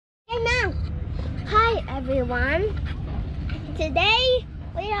everyone. Today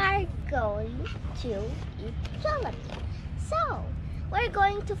we are going to eat chocolate. So we're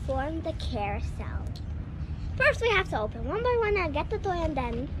going to form the carousel. First we have to open one by one and get the toy and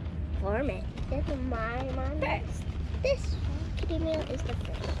then form it. This is my first. This kitty meal is the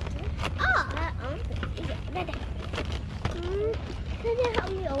first. Oh, could you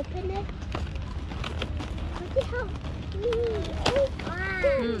help me open it? Could you help me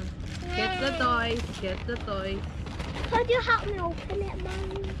open? Get the toys. Get the toys. Could you help me open it,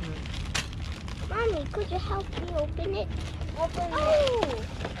 Mommy? Mommy, could you help me open it? Open it. I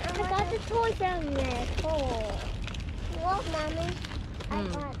got the toy from there. Oh. Look, Mommy. I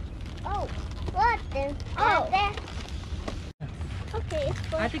got. Oh, what then? Oh. There. Okay, it's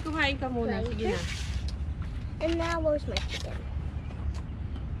for. Ate, kumain ka muna. Sige na. And now, where's my chicken?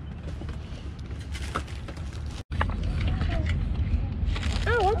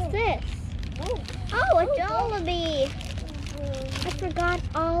 Oh, what's this? Oh, a Jollibee. I forgot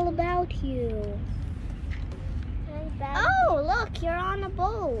all about you. Oh, look, you're on a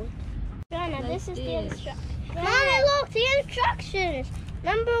boat. Fiona, this is the instructions. Mommy, look, the instructions.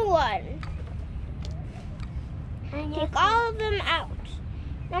 Number 1. Take all of them out.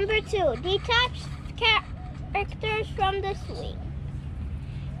 Number 2, detach characters from the swing.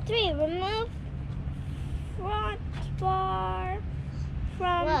 3, remove front bar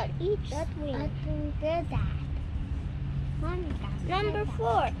from each swing. I can do that. Number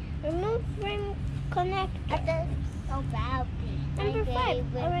 4, remove ring connector. Number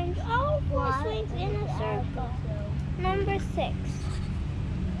 5, arrange all 4 swings in a circle. Number 6,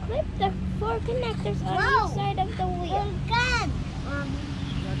 clip the 4 connectors on each side of the wheel.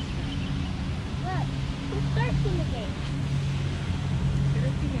 Look, who's starting the game?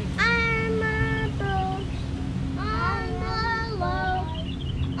 I'm a boat on the low,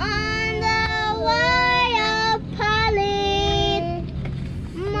 on the way of Polly.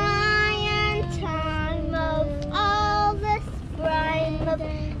 My time of all this brine of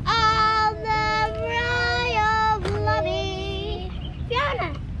all the ray of lovey.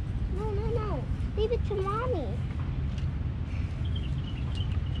 Fiona, no, leave it to Mommy.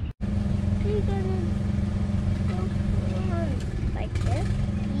 Like this?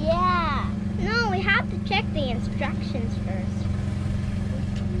 Yeah. No, we have to check the instructions first.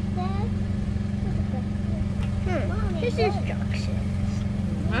 This is instructions.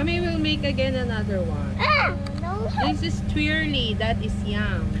 Mommy will make again another one. No. This is twirly. That is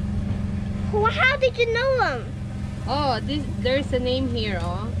yum. How did you know them? Oh, there's a name here,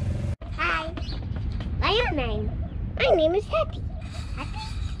 oh. Hi. What's your name? My name is Hetty.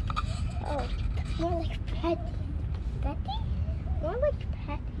 Oh, more like Petty. Betty? More like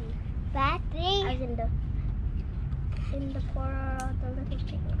Petty. Betty? As in the plural, the little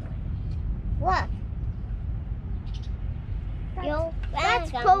chicken. What? That's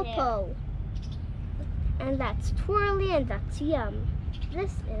Popo. And that's Twirly, and that's Yum.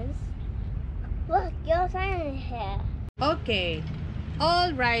 This is... Look, you're signing here. Okay.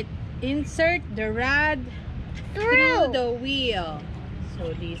 All right. Insert the rod through the wheel.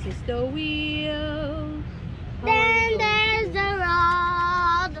 So this is the wheel. Then there's the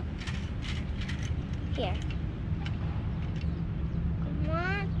rod. Here.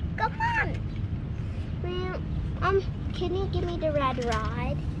 Come on. Can you give me the red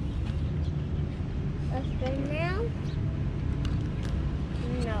rod? Let's go now.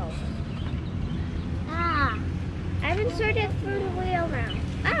 No. I've inserted through the wheel now.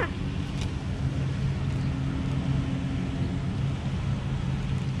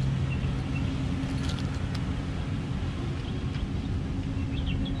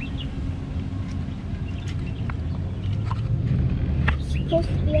 Supposed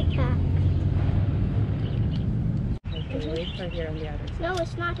to be a cat. Okay, wait for here on the other side. No,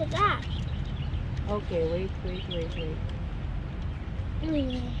 it's not attached. Okay, wait.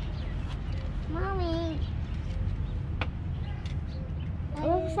 Mommy. It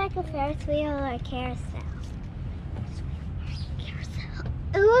looks like a Ferris wheel or a carousel.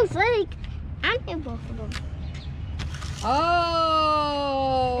 It looks like both of them.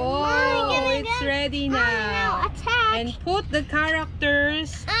 Oh, it's ready now. Attach. And put the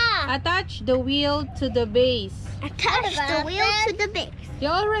characters. Attach the wheel to the base. Attach the wheel to the base. You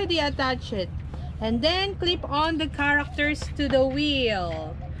already attached it. And then clip on the characters to the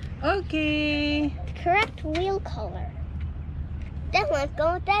wheel. Okay. The correct wheel color. Then let's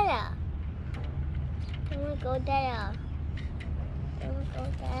go there.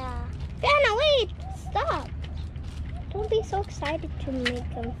 Fiona, wait! Stop! Don't be so excited to make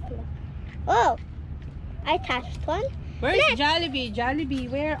them fly. Oh! I attached one. Where's Jollibee? Jollibee,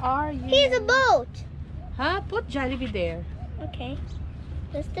 where are you? He's a boat. Huh? Put Jollibee there. Okay.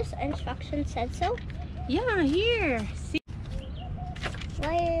 Does this instruction said so? Yeah, here. See?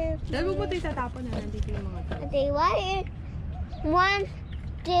 Why? Dahil mo ito itatapon na nandito yung mga to. Okay, why? 1,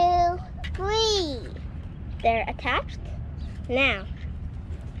 2, 3. They're attached. Now,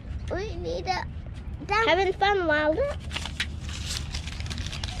 we need a. Having fun, Wilder.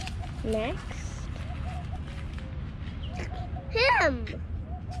 Next, him,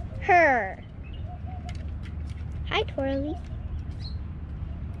 her. Hi, Twirly.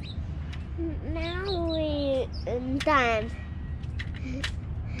 Now we done.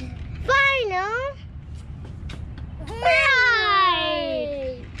 Final.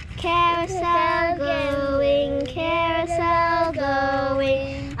 Right. Carousel going, carousel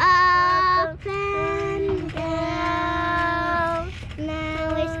going up and down.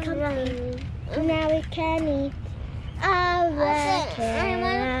 Now it's complete. Now we can eat all the carousel.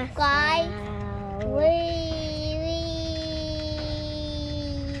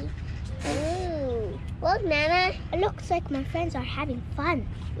 Look, Nana. It looks like my friends are having fun.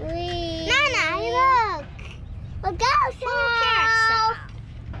 Nana, look. Look, go to the carousel.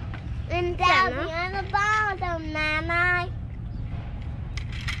 And down on the bottom, Nana.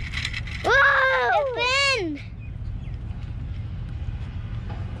 Whoa! It's been.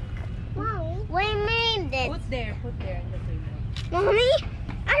 Wow. We made it. Put there on the table. Mommy,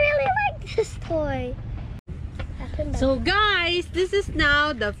 I really like this toy. So guys, this is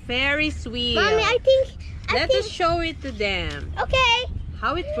now the Ferris wheel. Mommy, I think. Let us show it to them. Okay.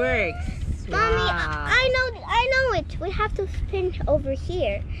 How it works. Mommy, Wow. I know it. We have to spin over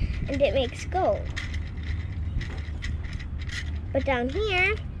here, and it makes go. But down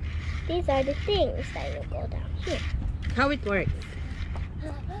here, these are the things that will go down here. How it works.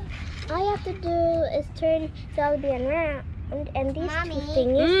 All you have to do is turn Jollibee around, and these Mommy. two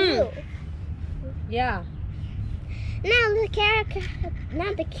thingies do. Yeah. Now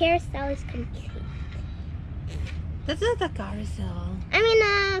the carousel is complete. That's not a carousel. I mean,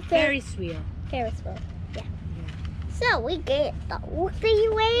 Ferris wheel. Ferris wheel. Yeah. So we get the see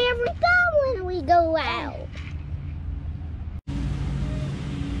where we go when we go out.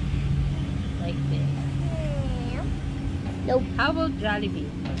 Like this. Nope. How about Jollibee?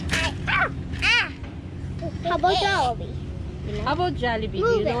 How about Jollibee? How about Jollibee? Do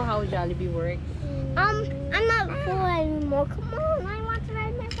Move you know it. how Jollibee works? I'm not full anymore. Come on, I want to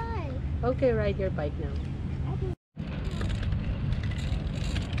ride my bike. Okay, ride your bike now.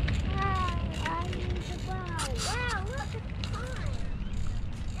 Wow, I need to go. Wow, look at the time.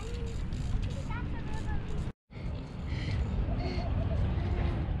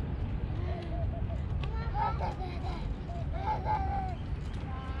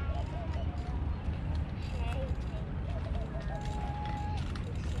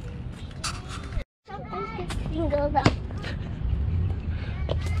 Sometimes this thing goes up.